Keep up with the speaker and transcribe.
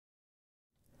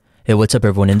Hey, what's up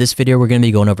everyone? In this video, we're going to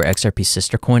be going over XRP's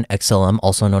sister coin, XLM,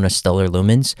 also known as Stellar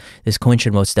Lumens. This coin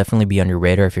should most definitely be on your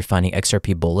radar if you're finding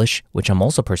XRP bullish, which I'm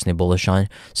also personally bullish on.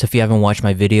 So if you haven't watched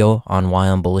my video on why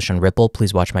I'm bullish on Ripple,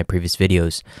 please watch my previous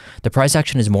videos. The price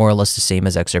action is more or less the same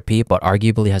as XRP, but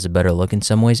arguably has a better look in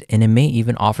some ways, and it may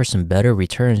even offer some better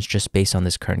returns just based on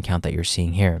this current count that you're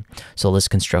seeing here. So let's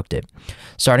construct it.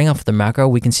 Starting off with the macro,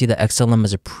 we can see that XLM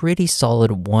is a pretty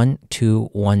solid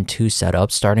 1-2-1-2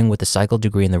 setup, starting with the cycle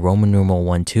degree in the Roman numeral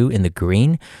 1-2 in the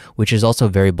green, which is also a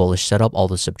very bullish setup,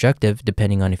 although subjective,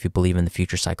 depending on if you believe in the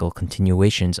future cycle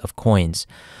continuations of coins.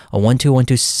 A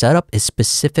 1-2-1-2 setup is a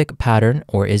specific pattern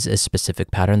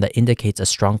that indicates a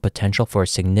strong potential for a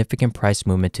significant price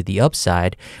movement to the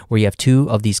upside, where you have two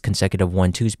of these consecutive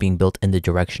 1-2s being built in the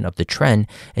direction of the trend,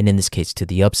 and in this case to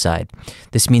the upside.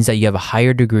 This means that you have a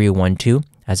higher degree of 1-2,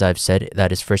 as I've said,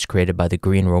 that is first created by the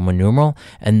green Roman numeral,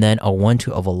 and then a 1-2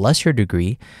 of a lesser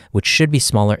degree, which should be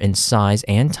smaller in size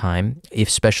and time,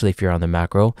 especially if you're on the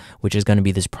macro, which is going to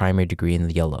be this primary degree in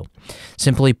the yellow.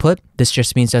 Simply put, this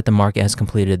just means that the market has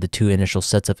completed the two initial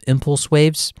sets of impulse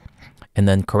waves and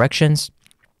then corrections,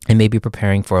 and may be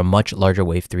preparing for a much larger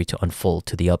wave 3 to unfold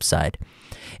to the upside.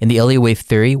 In the Elliott Wave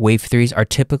Theory, wave 3s are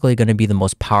typically going to be the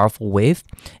most powerful wave,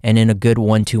 and in a good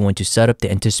 1-2-1-2 setup, the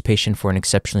anticipation for an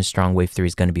exceptionally strong wave 3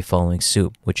 is going to be following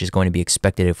suit, which is going to be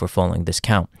expected if we're following this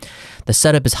count. The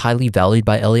setup is highly valued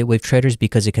by Elliott Wave traders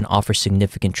because it can offer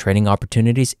significant trading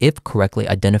opportunities if correctly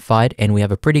identified, and we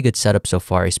have a pretty good setup so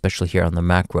far, especially here on the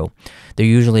macro. They're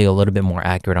usually a little bit more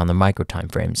accurate on the micro time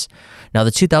frames. Now,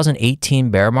 the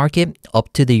 2018 bear market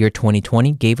up to the year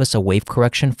 2020 gave us a wave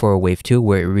correction for a wave 2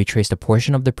 where it retraced a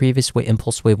portion of the previous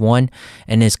impulse wave 1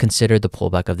 and is considered the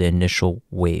pullback of the initial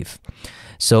wave.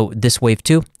 So this wave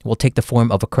 2 will take the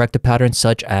form of a corrective pattern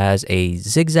such as a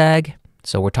zigzag.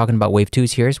 So we're talking about wave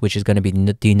 2s here, which is going to be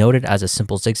denoted as a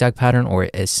simple zigzag pattern or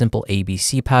a simple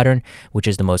ABC pattern, which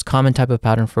is the most common type of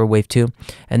pattern for a wave 2.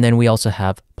 And then we also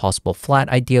have possible flat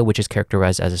idea, which is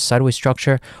characterized as a sideways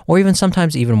structure, or even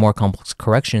sometimes even more complex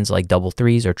corrections like double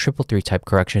threes or triple three type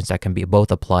corrections that can be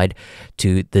both applied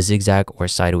to the zigzag or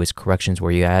sideways corrections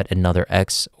where you add another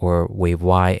X or wave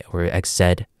Y or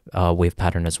XZ wave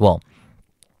pattern as well.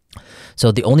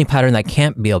 So the only pattern that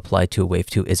can't be applied to a wave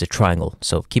 2 is a triangle,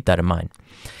 so keep that in mind.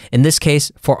 In this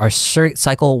case, for our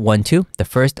cycle 1-2, the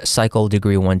first cycle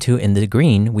degree 1-2 in the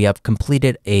green, we have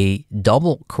completed a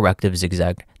double corrective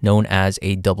zigzag known as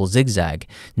a double zigzag,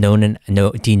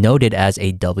 denoted as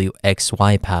a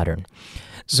WXY pattern.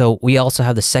 So we also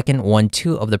have the second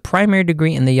 1-2 of the primary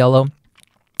degree in the yellow,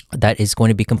 that is going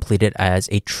to be completed as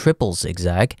a triple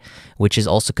zigzag, which is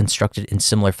also constructed in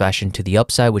similar fashion to the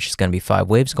upside, which is going to be 5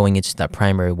 waves going into that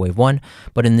primary wave 1.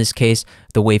 But in this case,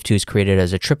 the wave 2 is created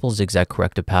as a triple zigzag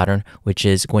corrective pattern, which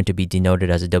is going to be denoted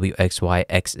as a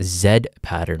WXYXZ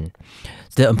pattern.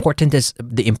 The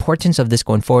importance of this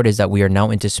going forward is that we are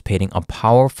now anticipating a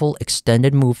powerful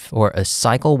extended move for a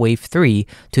cycle wave 3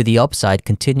 to the upside,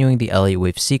 continuing the Elliott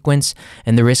Wave sequence.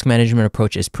 And the risk management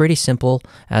approach is pretty simple,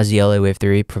 as the Elliott Wave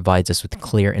Theory provides us with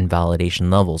clear invalidation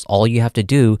levels. All you have to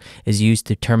do is use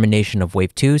the termination of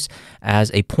wave 2s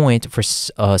as a point for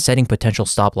setting potential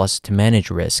stop loss to manage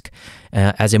risk,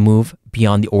 as a move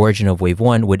beyond the origin of wave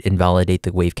 1 would invalidate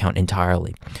the wave count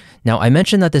entirely. Now, I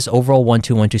mentioned that this overall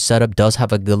 1-2-1-2 setup does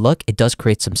have a good look. It does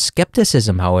create some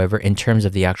skepticism, however, in terms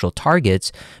of the actual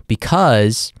targets,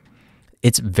 because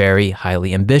it's very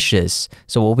highly ambitious.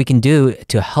 So what we can do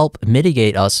to help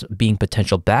mitigate us being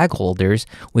potential bag holders,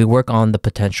 we work on the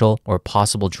potential or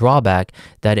possible drawback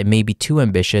that it may be too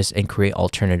ambitious and create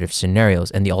alternative scenarios.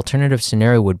 And the alternative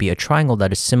scenario would be a triangle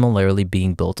that is similarly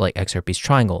being built like XRP's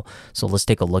triangle. So let's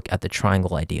take a look at the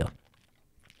triangle idea.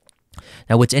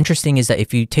 Now, what's interesting is that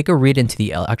if you take a read into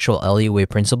the actual Elliott Wave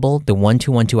principle, the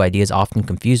 1-2-1-2 idea is often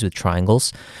confused with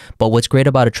triangles. But what's great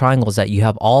about a triangle is that you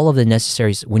have all of the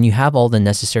necessary, when you have all the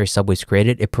necessary subwaves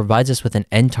created, it provides us with an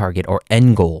end target or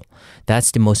end goal.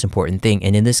 That's the most important thing.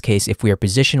 And in this case, if we are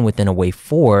positioned within a wave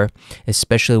 4,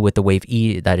 especially with the wave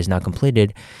E that is now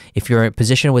completed, if you're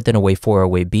positioned within a wave 4 or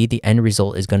wave B, the end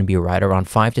result is going to be right around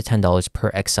 $5 to $10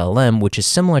 per XLM, which is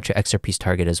similar to XRP's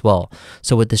target as well.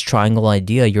 So with this triangle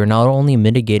idea, you're not only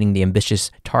mitigating the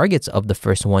ambitious targets of the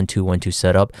first 1-2-1-2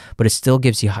 setup, but it still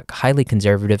gives you highly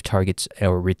conservative targets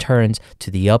or returns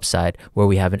to the upside, where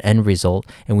we have an end result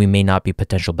and we may not be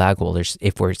potential bag holders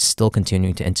if we're still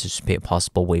continuing to anticipate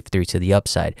possible wave 3 to the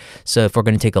upside. So if we're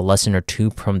going to take a lesson or two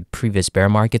from previous bear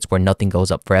markets where nothing goes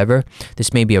up forever,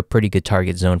 this may be a pretty good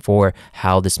target zone for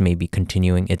how this may be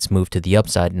continuing its move to the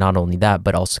upside. Not only that,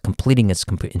 but also completing its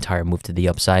entire move to the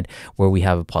upside, where we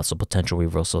have a possible potential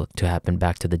reversal to happen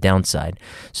back to the downside. downside.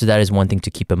 So that is one thing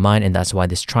to keep in mind, and that's why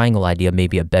this triangle idea may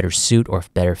be a better suit or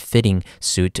better fitting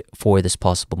suit for this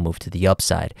possible move to the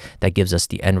upside. That gives us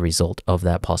the end result of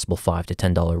that possible $5 to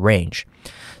 $10 range.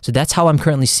 So that's how I'm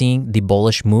currently seeing the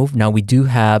bullish move. Now we do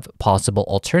have possible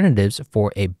alternatives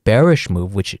for a bearish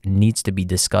move, which needs to be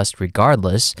discussed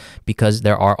regardless, because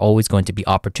there are always going to be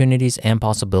opportunities and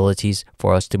possibilities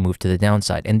for us to move to the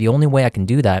downside. And the only way I can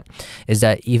do that is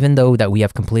that even though that we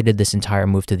have completed this entire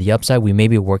move to the upside, we may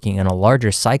be working in a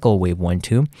larger cycle wave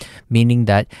 1-2, meaning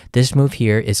that this move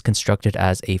here is constructed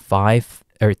as a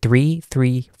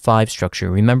 3-3-5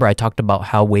 structure. Remember, I talked about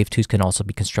how wave 2s can also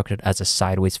be constructed as a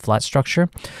sideways flat structure.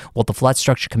 Well, the flat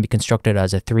structure can be constructed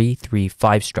as a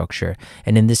 3-3-5 structure.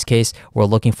 And in this case,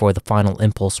 we're looking for the final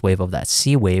impulse wave of that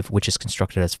C wave, which is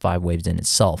constructed as 5 waves in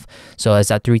itself. So as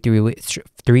that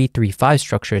 3-3-5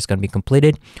 structure is going to be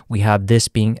completed, we have this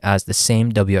being as the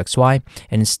same WXY.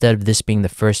 And instead of this being the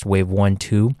first wave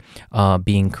 1-2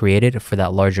 being created for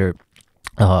that larger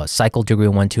cycle degree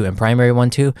 1-2 and primary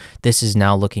 1-2, this is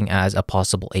now looking as a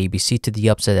possible ABC to the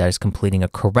upside that is completing a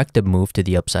corrective move to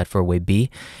the upside for wave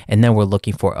B. And then we're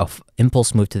looking for a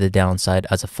impulse move to the downside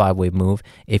as a 5-wave move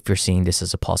if you're seeing this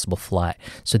as a possible flat.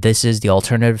 So this is the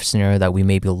alternative scenario that we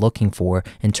may be looking for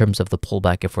in terms of the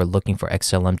pullback if we're looking for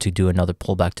XLM to do another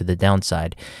pullback to the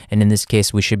downside. And in this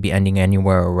case, we should be ending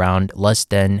anywhere around less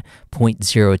than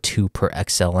 0.02 per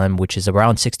XLM, which is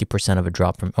around 60% of a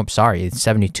drop from, oh, sorry,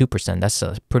 72%. That's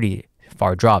a pretty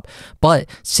far drop. But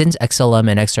since XLM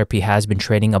and XRP has been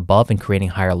trading above and creating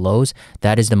higher lows,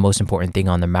 that is the most important thing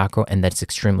on the macro, and that's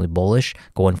extremely bullish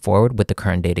going forward with the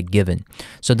current data given.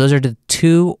 So those are the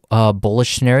two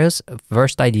bullish scenarios.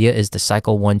 First idea is the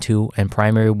cycle 1-2 and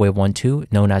primary wave 1-2,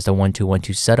 known as the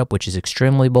 1-2-1-2 setup, which is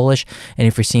extremely bullish. And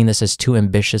if you're seeing this as too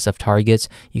ambitious of targets,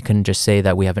 you can just say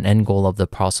that we have an end goal of the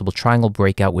possible triangle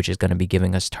breakout, which is going to be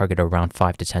giving us target around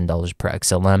 $5 to $10 per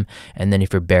XLM. And then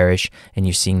if you're bearish and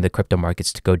you're seeing the crypto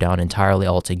markets to go down entirely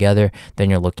altogether, then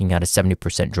you're looking at a 70%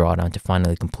 drawdown to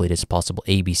finally complete this possible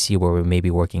ABC, where we may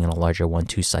be working in a larger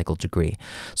 1-2 cycle degree.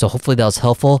 So hopefully that was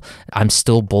helpful. I'm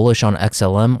still bullish on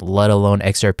XLM, let alone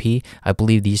XRP. I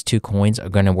believe these two coins are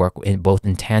going to work both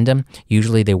in tandem.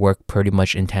 Usually they work pretty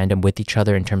much in tandem with each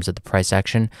other in terms of the price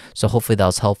action. So hopefully that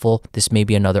was helpful. This may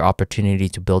be another opportunity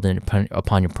to build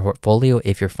upon your portfolio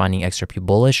if you're finding XRP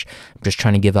bullish. I'm just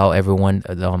trying to give out everyone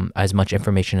as much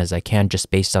information as I can just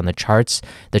based on the charts.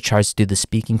 The charts do the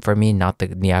speaking for me, not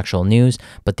the actual news,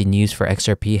 but the news for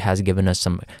XRP has given us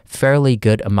some fairly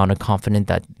good amount of confidence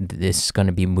that this is going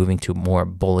to be moving to more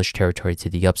bullish territory to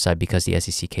the upside because the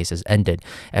SEC case has ended.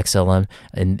 XLM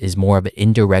is more of an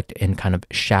indirect and kind of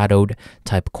shadowed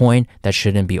type coin that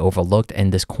shouldn't be overlooked,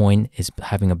 and this coin is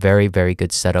having a very, very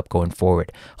good setup going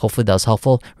forward. Hopefully that was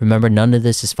helpful. Remember, none of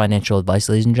this is financial advice,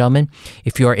 ladies and gentlemen.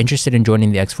 If you are interested in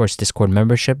joining the X-Force Discord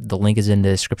membership, the link is in the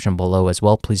description below as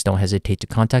well. Please don't hesitate to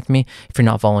contact me. If you're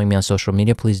not following me on social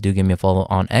media, please do give me a follow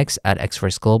on X at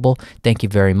XForceGlobal. Thank you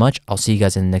very much. I'll see you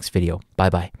guys in the next video. Bye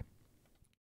bye.